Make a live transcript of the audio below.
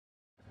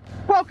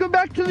Welcome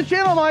back to the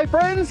channel, my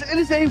friends. It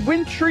is a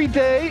wintry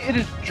day. It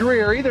is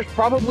dreary. There's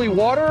probably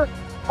water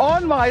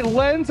on my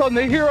lens on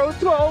the Hero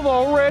 12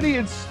 already.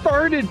 It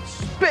started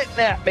spitting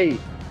at me.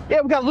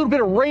 Yeah, we got a little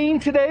bit of rain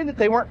today that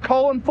they weren't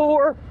calling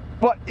for,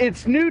 but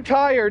it's new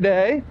tire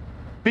day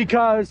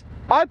because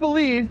I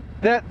believe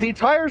that the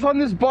tires on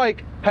this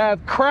bike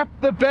have crapped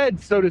the bed,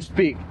 so to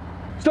speak.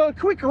 So a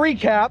quick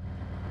recap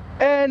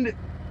and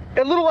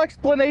a little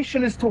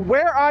explanation as to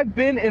where I've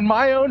been in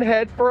my own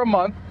head for a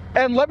month.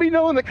 And let me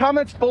know in the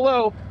comments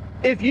below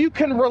if you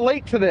can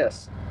relate to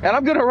this. And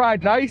I'm gonna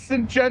ride nice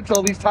and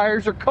gentle. These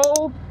tires are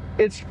cold.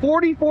 It's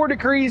 44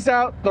 degrees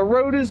out. The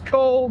road is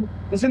cold.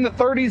 It's in the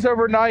 30s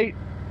overnight.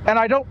 And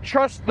I don't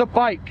trust the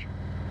bike.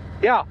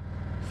 Yeah.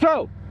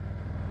 So,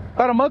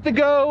 about a month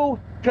ago,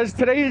 because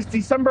today is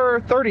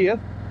December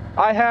 30th,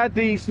 I had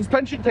the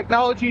suspension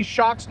technology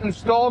shocks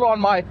installed on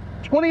my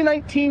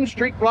 2019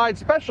 Street Glide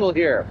Special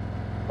here.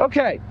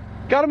 Okay,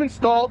 got them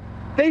installed.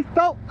 They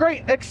felt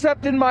great,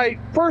 except in my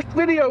first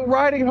video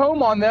riding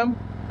home on them,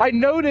 I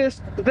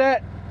noticed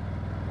that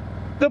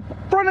the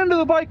front end of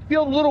the bike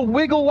feels a little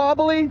wiggle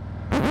wobbly,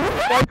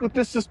 like with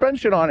this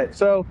suspension on it.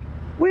 So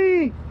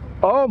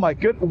oh my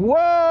goodness,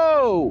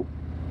 whoa,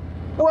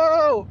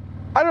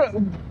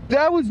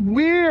 that was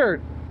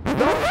weird.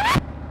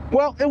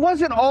 Well, it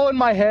wasn't all in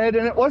my head,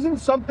 and it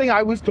wasn't something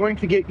I was going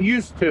to get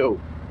used to.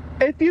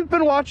 If you've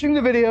been watching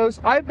the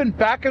videos, I've been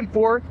back and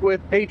forth with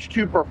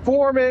H2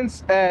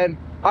 Performance, and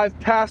I've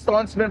passed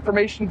on some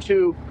information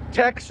to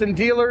techs and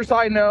dealers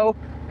I know,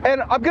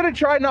 and I'm gonna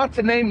try not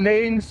to name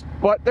names,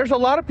 but there's a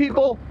lot of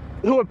people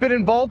who have been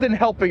involved in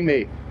helping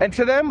me, and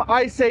to them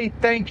I say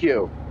thank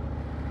you.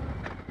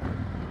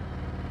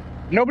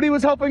 Nobody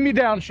was helping me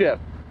downshift,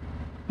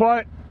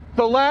 but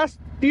the last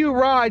few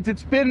rides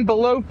it's been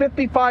below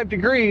 55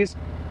 degrees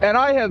and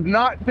I have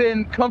not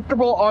been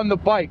comfortable on the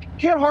bike.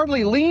 Can't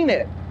hardly lean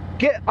it.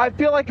 I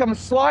feel like I'm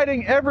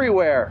sliding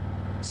everywhere.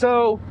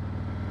 So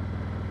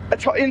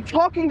in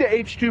talking to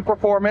H2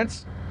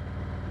 Performance,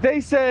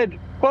 they said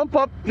bump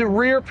up the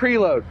rear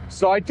preload.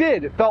 So I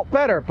did. It felt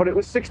better, but it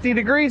was 60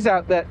 degrees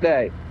out that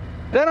day.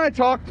 Then I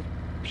talked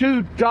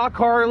to Doc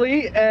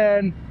Harley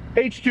and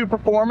H2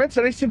 Performance,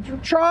 and they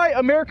said try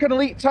American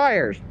Elite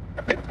tires.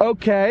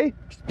 Okay,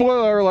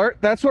 spoiler alert,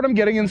 that's what I'm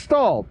getting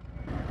installed.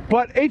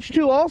 But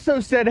H2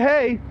 also said,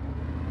 hey,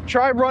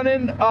 try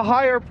running a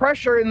higher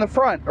pressure in the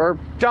front, or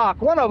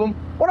Doc, one of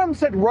them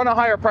said run a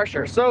higher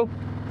pressure. So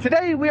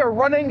today we are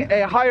running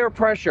a higher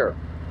pressure.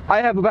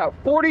 I have about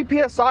 40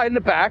 PSI in the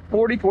back,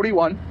 40,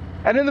 41,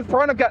 and in the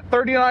front I've got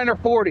 39 or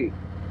 40.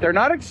 They're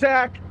not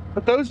exact,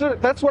 but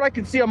that's what I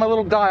can see on my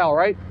little dial,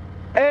 right?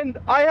 And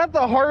I have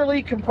the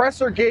Harley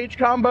compressor gauge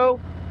combo,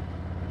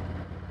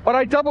 but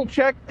I double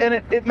checked and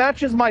it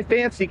matches my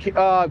fancy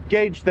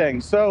gauge thing.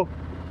 So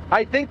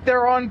I think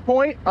they're on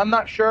point, I'm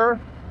not sure.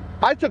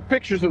 I took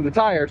pictures of the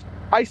tires.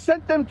 I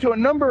sent them to a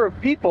number of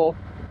people,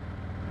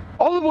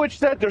 all of which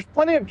said there's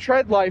plenty of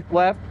tread life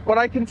left, but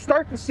I can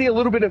start to see a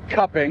little bit of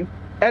cupping,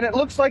 and it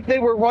looks like they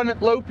were run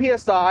at low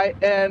PSI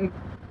and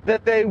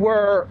that they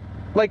were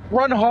like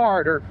run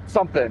hard or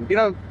something. You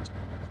know,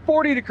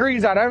 40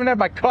 degrees out, I haven't had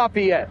my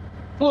coffee yet.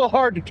 It's a little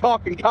hard to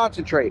talk and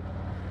concentrate.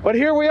 But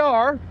here we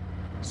are.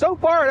 So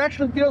far, it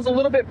actually feels a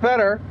little bit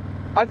better.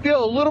 I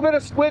feel a little bit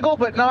of squiggle,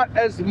 but not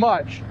as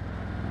much.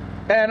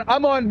 And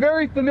I'm on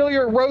very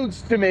familiar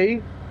roads to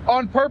me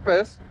on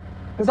purpose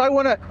because I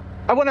want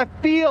to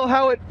feel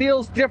how it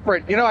feels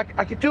different. You know, I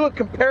could do a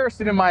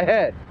comparison in my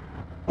head.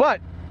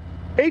 But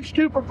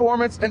H2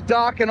 Performance and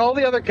Doc and all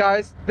the other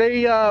guys,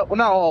 they, well,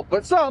 not all,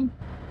 but some,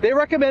 they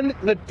recommend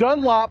the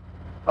Dunlop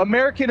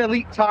American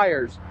Elite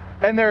tires.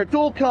 And they're a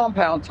dual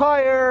compound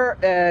tire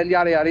and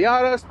yada, yada,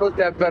 yada, supposed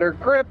to have better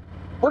grip.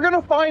 We're going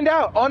to find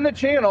out on the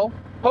channel,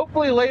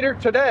 hopefully later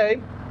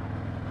today.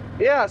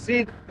 Yeah,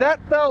 see, that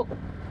felt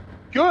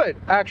good,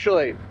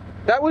 actually.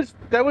 That was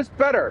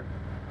better.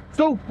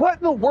 So what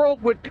in the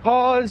world would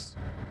cause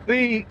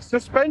the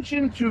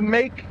suspension to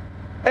make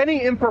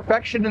any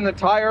imperfection in the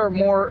tire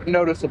more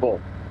noticeable?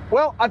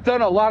 Well, I've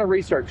done a lot of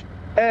research,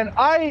 and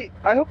I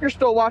hope you're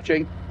still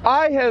watching.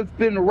 I have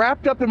been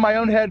wrapped up in my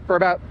own head for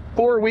about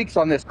 4 weeks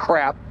on this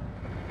crap,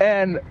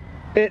 and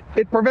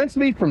it prevents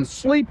me from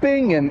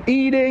sleeping and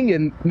eating,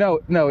 and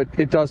no,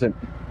 it doesn't.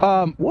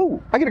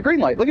 Whoa, I get a green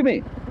light. Look at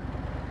me.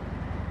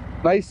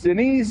 Nice and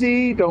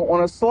easy, don't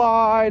want to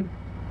slide.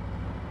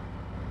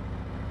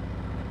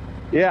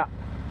 Yeah,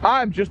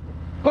 I'm just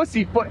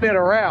pussyfooting it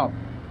around.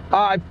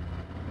 I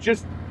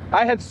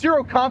have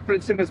zero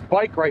confidence in this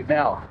bike right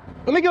now.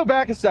 Let me go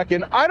back a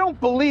second. I don't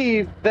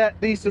believe that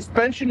the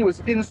suspension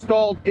was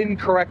installed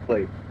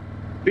incorrectly,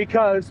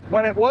 because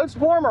when it was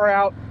warmer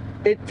out,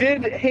 it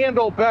did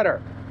handle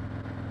better.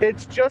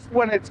 It's just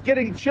when it's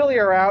getting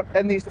chillier out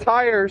and these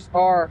tires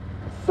are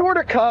sort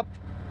of cupped,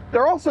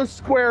 they're also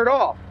squared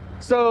off.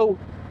 So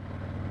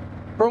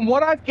from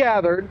what I've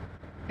gathered,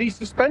 the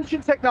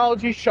suspension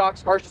technology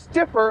shocks are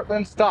stiffer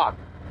than stock.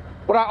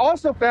 What I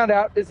also found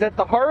out is that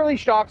the Harley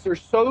shocks are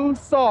so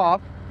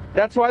soft,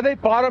 that's why they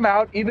bottom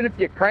out even if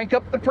you crank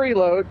up the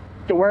preload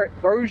to where it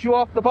throws you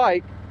off the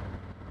bike,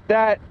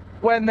 that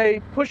when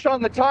they push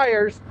on the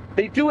tires,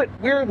 they do it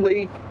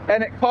weirdly,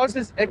 and it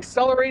causes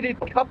accelerated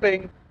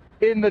cupping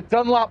in the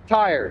Dunlop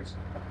tires.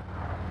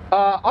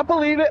 I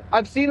believe it.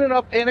 I've seen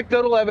enough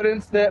anecdotal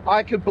evidence that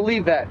I could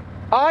believe that.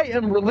 I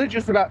am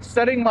religious about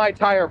setting my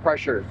tire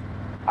pressures.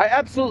 I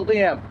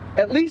absolutely am.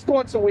 At least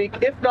once a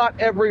week, if not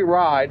every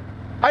ride,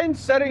 I am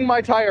setting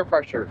my tire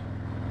pressures.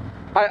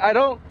 I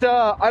don't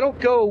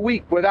go a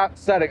week without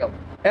setting them.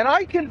 And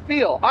I can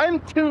feel, I'm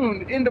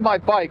tuned into my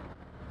bike.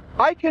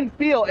 I can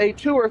feel a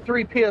 2 or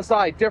 3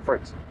 PSI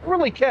difference. I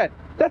really can.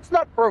 That's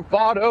not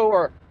bravado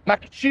or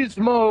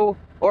machismo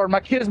or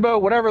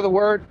machismo, whatever the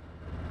word.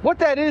 What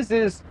that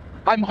is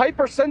I'm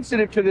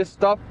hypersensitive to this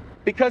stuff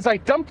because I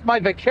dumped my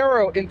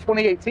Vaquero in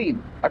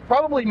 2018. I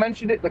probably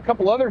mentioned it in a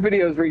couple other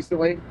videos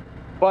recently,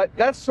 but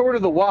that's sort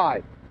of the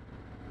why.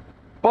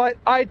 But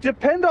I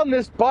depend on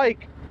this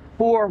bike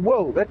for,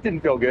 whoa, that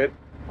didn't feel good.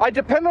 I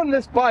depend on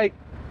this bike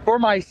for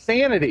my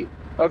sanity,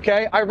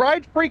 okay? I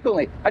ride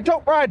frequently. I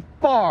don't ride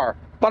far,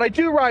 but I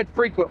do ride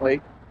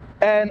frequently,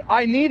 and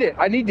I need it.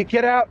 I need to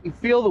get out and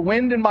feel the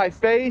wind in my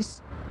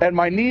face and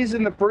my knees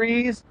in the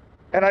breeze,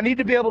 and I need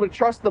to be able to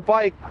trust the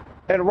bike.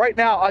 And right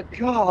now,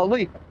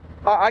 golly,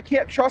 I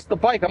can't trust the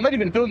bike. I'm not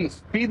even doing the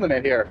speed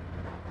limit here.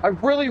 I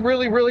really,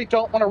 really, really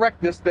don't want to wreck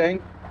this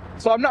thing,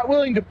 so I'm not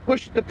willing to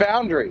push the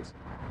boundaries.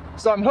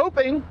 So I'm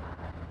hoping,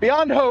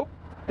 beyond hope,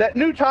 that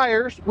new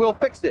tires will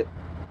fix it.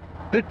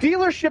 The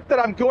dealership that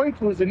I'm going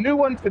to is a new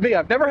one to me.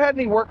 I've never had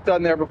any work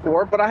done there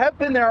before, but I have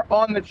been there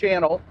on the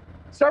channel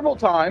several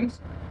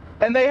times,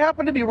 and they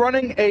happen to be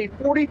running a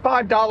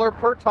 $45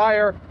 per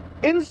tire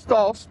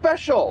install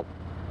special.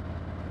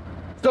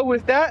 So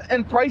with that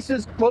and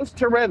prices close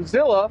to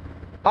Revzilla,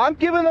 I'm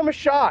giving them a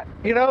shot.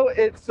 You know,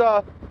 it's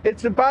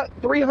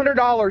about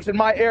 $300 in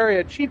my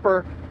area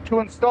cheaper to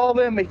install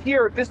them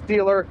here at this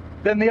dealer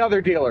than the other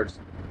dealers.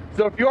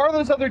 So if you are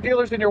those other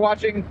dealers and you're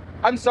watching,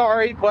 I'm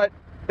sorry, but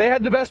they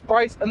had the best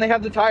price and they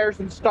have the tires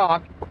in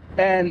stock,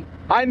 and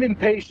I'm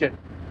impatient.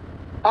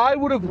 I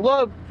would have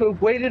loved to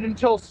have waited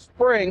until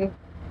spring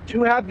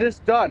to have this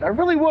done. I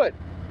really would.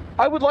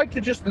 I would like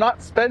to just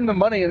not spend the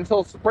money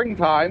until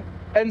springtime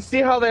and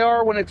see how they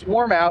are when it's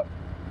warm out,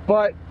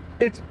 but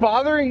it's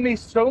bothering me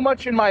so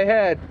much in my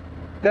head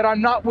that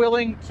I'm not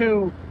willing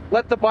to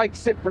let the bike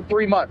sit for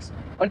 3 months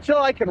until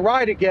I can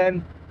ride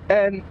again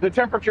and the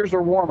temperatures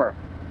are warmer.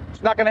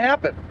 It's not going to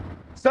happen.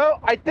 So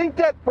I think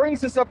that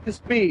brings us up to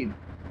speed.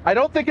 I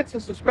don't think it's the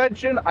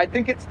suspension. I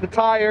think it's the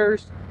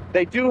tires.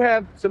 They do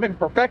have some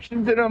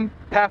imperfections in them.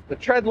 Half the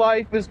tread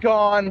life is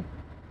gone.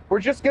 We're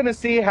just going to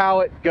see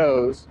how it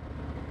goes.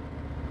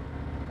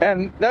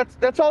 And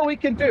that's all we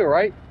can do,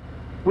 right?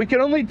 We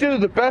can only do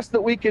the best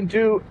that we can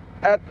do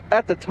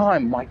at the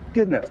time. My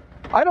goodness.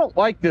 I don't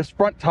like this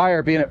front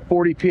tire being at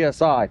 40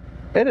 PSI.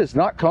 It is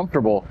not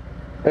comfortable.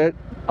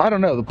 I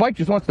don't know. The bike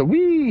just wants to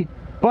whee.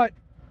 But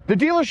the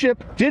dealership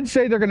did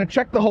say they're going to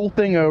check the whole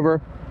thing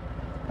over.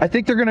 I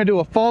think they're going to do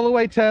a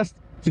fall-away test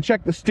to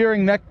check the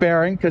steering neck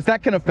bearing, because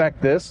that can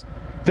affect this.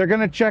 They're going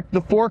to check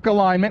the fork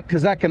alignment,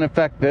 because that can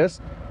affect this.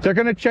 They're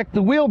going to check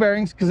the wheel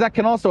bearings, because that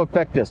can also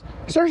affect this.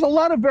 So there's a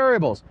lot of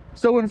variables.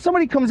 So when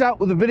somebody comes out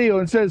with a video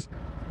and says,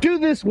 do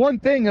this one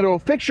thing, it'll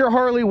fix your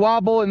Harley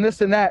wobble and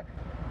this and that.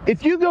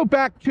 If you go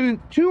back to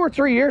 2 or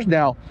 3 years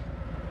now,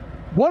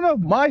 one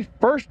of my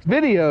first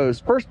 50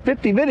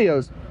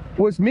 videos,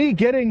 was me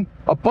getting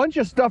a bunch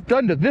of stuff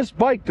done to this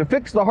bike to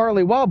fix the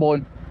Harley wobble,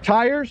 and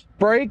tires,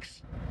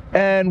 brakes,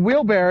 and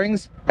wheel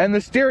bearings, and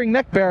the steering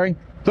neck bearing.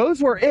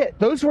 Those were it.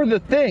 Those were the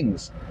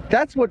things.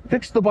 That's what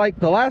fixed the bike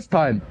the last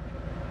time.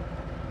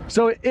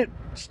 So it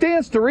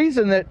stands to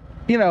reason that,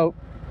 you know,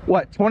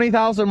 what,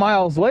 20,000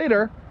 miles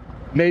later,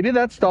 maybe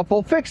that stuff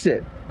will fix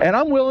it. And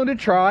I'm willing to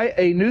try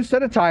a new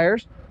set of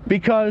tires,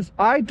 because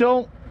I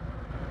don't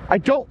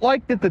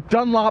like that the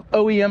Dunlop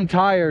OEM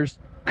tires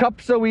cup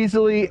so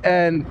easily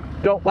and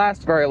don't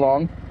last very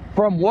long.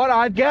 From what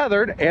I've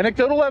gathered,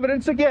 anecdotal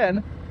evidence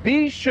again,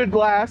 these should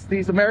last,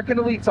 these American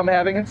Elites I'm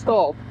having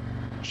installed,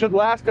 should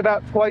last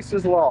about twice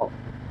as long.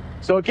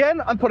 So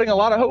again, I'm putting a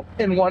lot of hope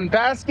in one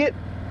basket,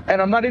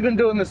 and I'm not even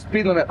doing the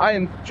speed limit. I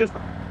am just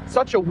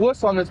such a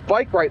wuss on this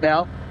bike right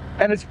now,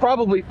 and it's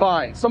probably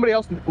fine. Somebody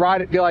else would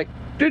ride it and be like,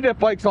 dude, that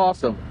bike's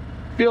awesome.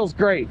 Feels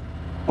great.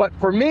 But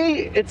for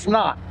me, it's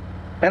not.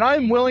 And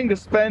I'm willing to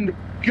spend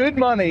good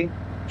money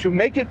to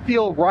make it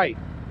feel right,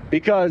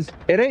 because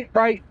it ain't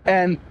right.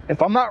 And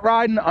if I'm not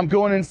riding, I'm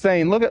going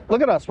insane. Look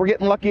at us. We're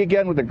getting lucky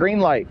again with the green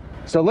light.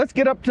 So let's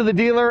get up to the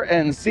dealer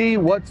and see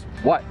what's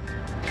what.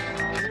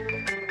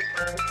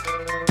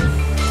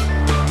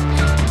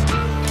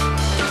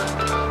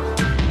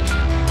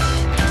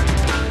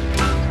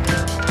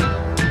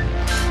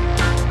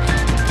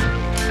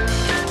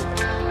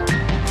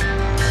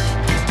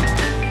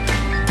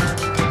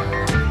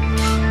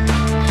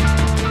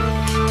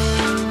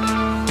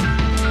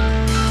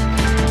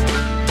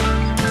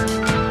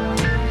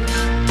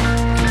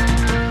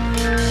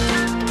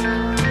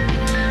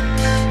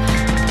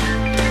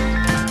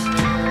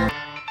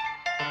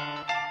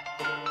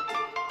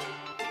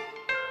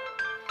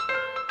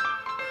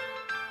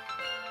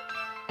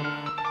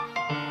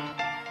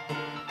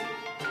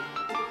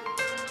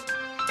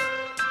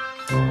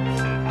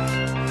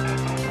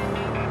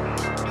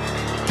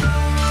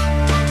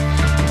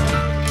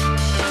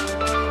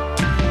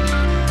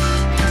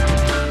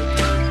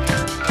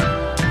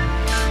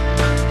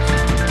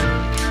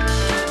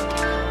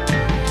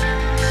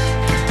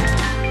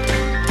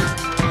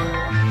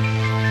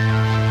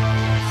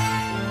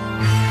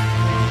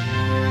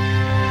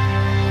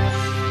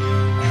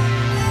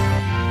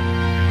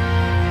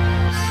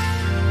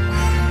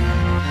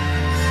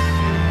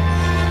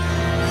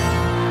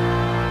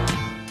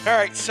 All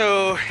right,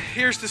 so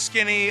here's the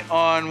skinny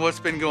on what's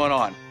been going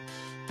on.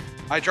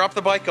 I dropped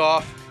the bike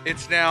off.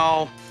 It's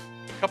now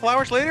a couple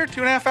hours later,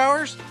 2.5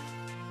 hours.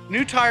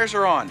 New tires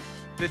are on.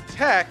 The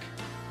tech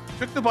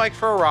took the bike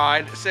for a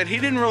ride, said he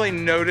didn't really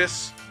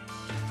notice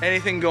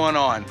anything going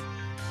on.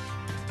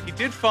 He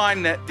did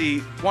find that the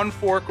one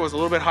fork was a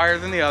little bit higher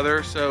than the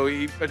other, so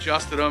he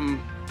adjusted them,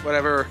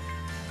 whatever.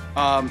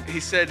 He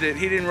said that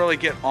he didn't really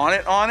get on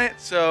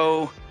it,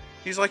 so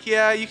he's like,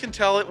 yeah, you can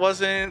tell it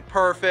wasn't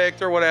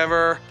perfect or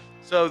whatever.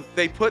 So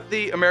they put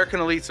the American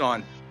Elites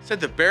on. Said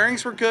the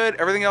bearings were good,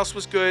 everything else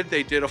was good.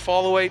 They did a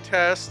fall away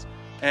test,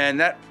 and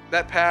that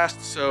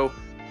passed, so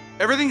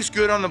everything's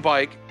good on the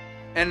bike.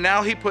 And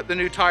now he put the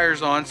new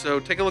tires on,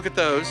 so take a look at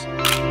those.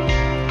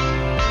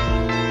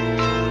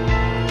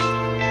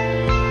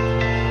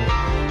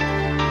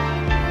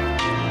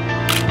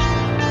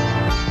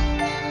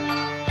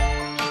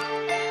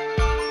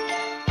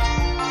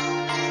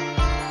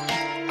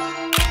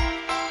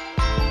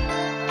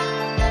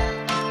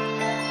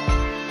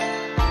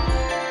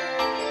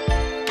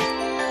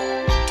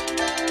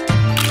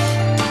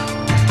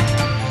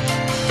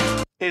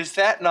 Is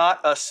that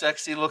not a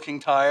sexy looking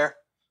tire?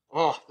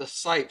 Oh, the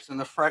sipes and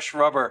the fresh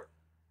rubber.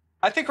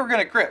 I think we're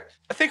gonna grip.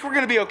 I think we're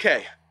gonna be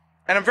okay.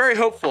 And I'm very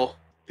hopeful.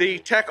 The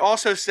tech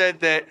also said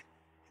that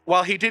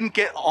while he didn't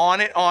get on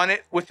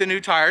it with the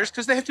new tires,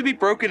 because they have to be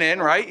broken in,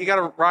 right? You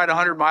gotta ride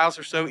 100 miles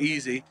or so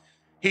easy.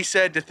 He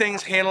said the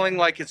thing's handling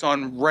like it's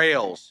on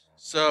rails.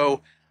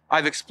 So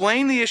I've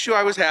explained the issue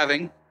I was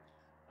having.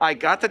 I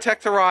got the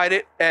tech to ride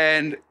it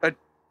and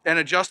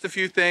adjust a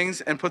few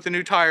things and put the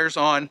new tires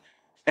on.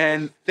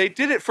 And they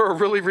did it for a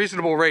really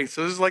reasonable rate.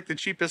 So this is like the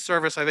cheapest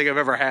service I think I've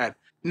ever had.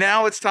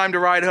 Now it's time to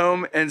ride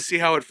home and see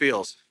how it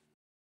feels.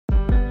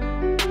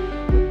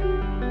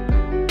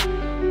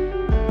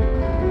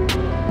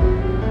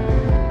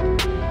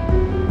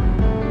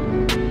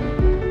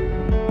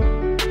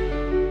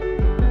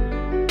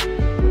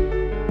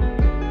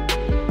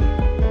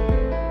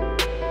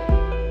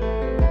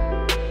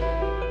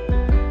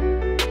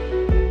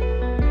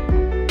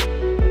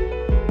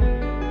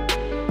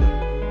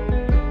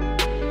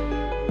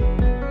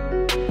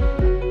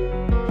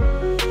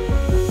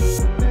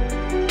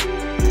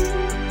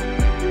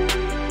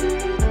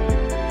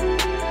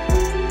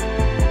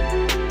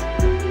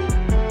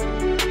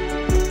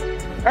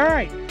 All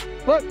right,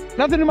 look,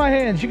 nothing in my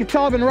hands. You can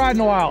tell I've been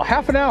riding a while,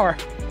 half an hour.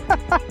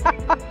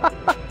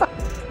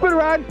 Been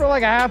riding for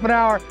like a half an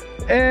hour,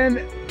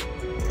 and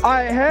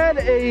I had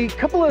a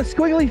couple of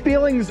squiggly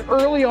feelings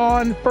early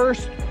on,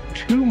 first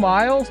 2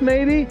 miles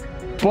maybe,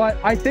 but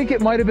I think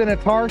it might have been a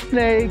tar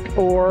snake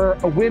or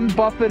a wind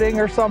buffeting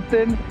or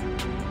something,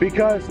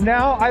 because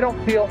now I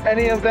don't feel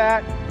any of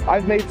that.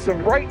 I've made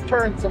some right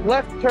turns, some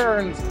left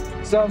turns,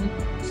 some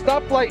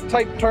stoplight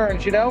type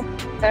turns, you know,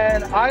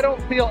 and I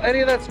don't feel any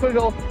of that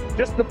squiggle,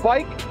 just the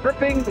bike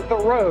gripping the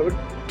road.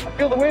 I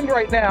feel the wind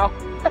right now.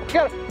 I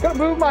gotta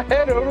move my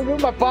head over,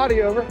 move my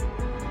body over,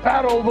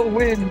 battle the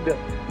wind.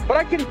 But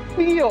I can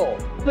feel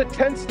the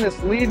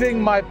tenseness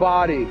leaving my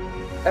body.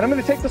 And I'm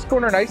gonna take this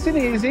corner nice and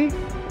easy.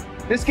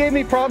 This gave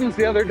me problems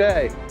the other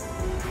day.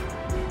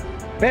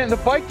 Man, the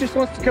bike just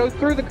wants to go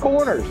through the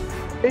corners.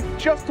 It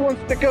just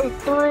wants to go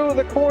through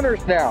the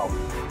corners now.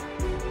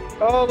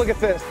 Oh, look at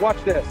this,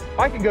 watch this.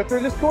 I can go through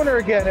this corner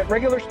again at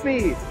regular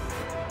speed.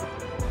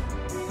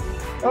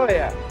 Oh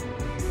yeah.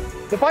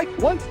 The bike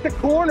wants the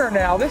corner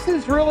now. This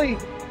is really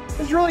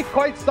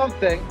quite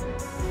something.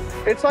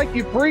 It's like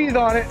you breathe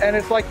on it and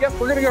it's like, yep,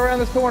 we're gonna go around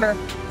this corner.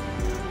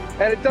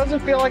 And it doesn't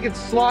feel like it's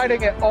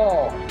sliding at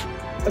all.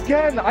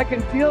 Again, I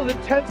can feel the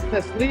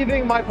tenseness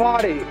leaving my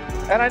body.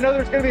 And I know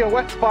there's gonna be a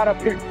wet spot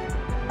up here.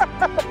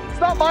 It's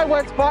not my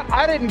wet spot,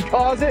 I didn't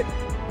cause it.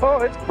 Oh,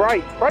 it's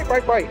bright, bright,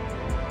 bright, bright.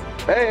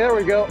 Hey, there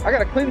we go. I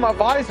gotta clean my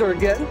visor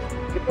again.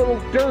 Get a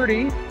little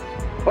dirty.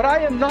 But I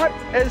am not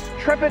as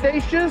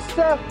trepidatious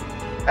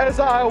as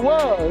I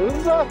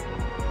was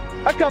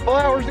a couple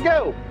hours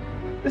ago.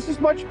 This is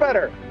much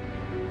better.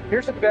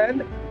 Here's a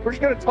bend. We're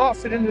just gonna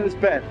toss it into this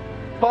bend.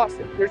 Toss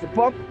it. There's a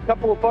bump, a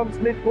couple of bumps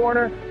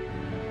mid-corner.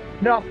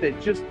 Nothing,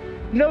 just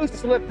no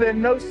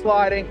slipping, no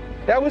sliding.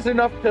 That was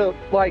enough to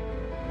like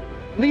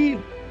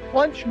leave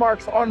clench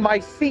marks on my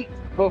seat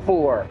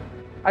before.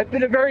 I've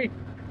been a very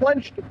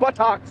clenched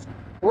buttocks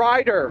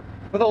rider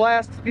for the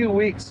last few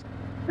weeks.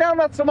 Now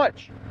not so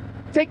much.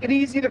 Take it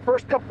easy the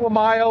first couple of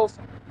miles.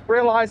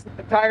 Realize that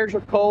the tires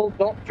are cold.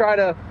 Don't try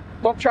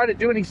to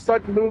do any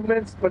sudden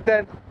movements. But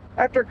then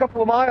after a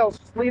couple of miles,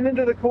 just lean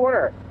into the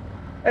corner.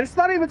 And it's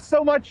not even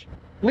so much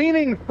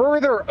leaning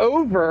further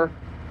over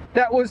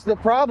that was the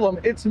problem.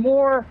 It's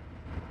more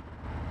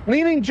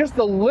leaning just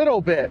a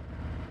little bit.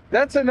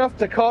 That's enough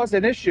to cause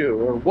an issue,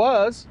 or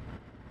was.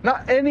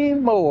 Not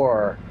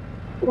anymore.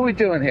 What are we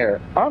doing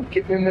here? I'm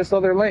getting in this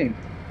other lane.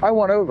 I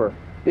want over.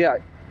 Yeah,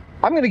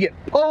 I'm gonna get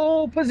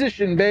pole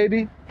position,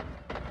 baby.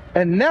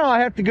 And now I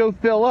have to go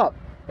fill up.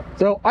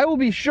 So I will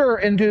be sure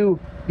and do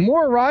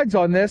more rides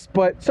on this,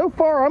 but so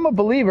far I'm a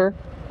believer.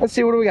 Let's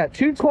see, what do we got?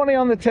 220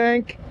 on the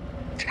tank,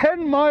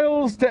 10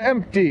 miles to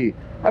empty.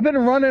 I've been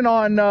running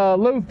on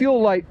low fuel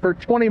light for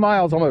 20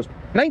 miles almost.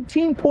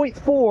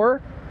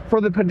 19.4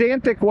 for the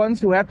pedantic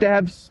ones who have to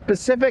have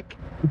specific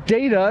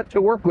data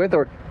to work with,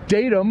 or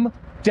datum,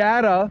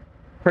 data,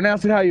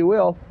 pronounce it how you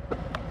will.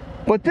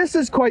 But this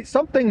is quite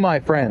something, my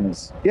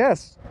friends.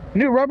 Yes,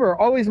 new rubber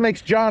always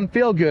makes John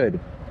feel good.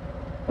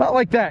 Not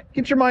like that.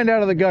 Get your mind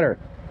out of the gutter.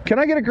 Can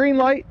I get a green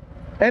light?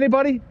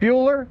 Anybody?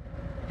 Bueller?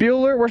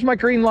 Bueller, where's my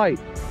green light?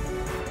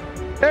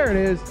 There it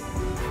is.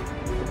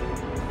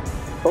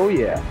 Oh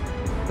yeah,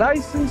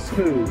 nice and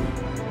smooth.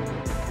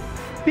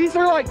 These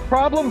are like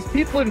problems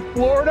people in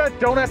Florida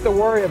don't have to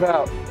worry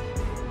about.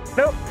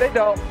 Nope, they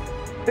don't.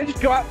 They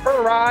just go out for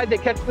a ride. They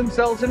catch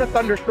themselves in a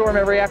thunderstorm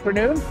every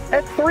afternoon.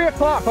 At 3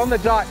 o'clock on the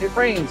dot, it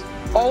rains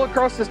all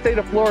across the state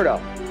of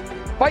Florida.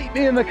 Fight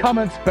me in the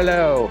comments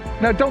below.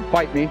 No, don't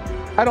fight me.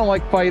 I don't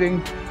like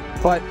fighting,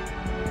 but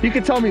you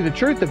can tell me the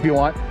truth if you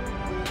want.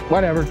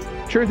 Whatever.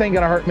 Truth ain't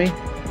gonna hurt me.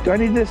 Do I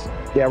need this?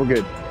 Yeah, we're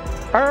good.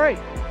 All right,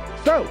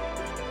 so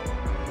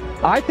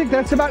I think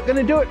that's about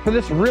gonna do it for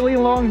this really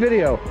long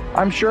video.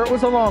 I'm sure it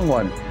was a long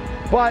one,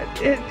 but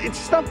it's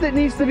stuff that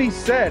needs to be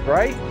said,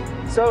 right?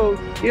 So,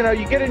 you know,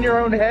 you get in your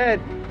own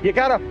head, you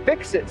gotta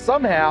fix it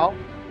somehow.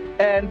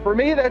 And for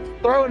me, that's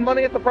throwing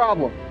money at the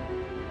problem.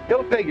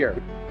 Go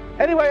figure.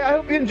 Anyway, I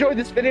hope you enjoyed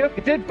this video. If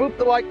you did, boop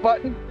the like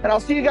button, and I'll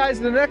see you guys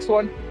in the next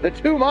one. The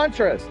 2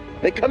 mantras,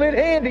 they come in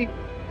handy.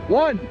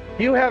 1,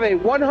 you have a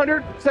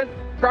 100%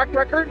 track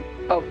record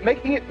of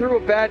making it through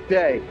a bad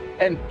day.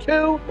 And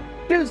 2,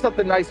 do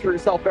something nice for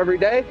yourself every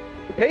day.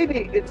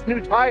 Maybe it's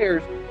new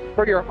tires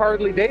for your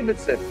Harley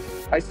Davidson.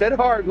 I said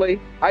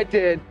Harley, I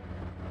did.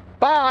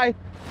 Bye.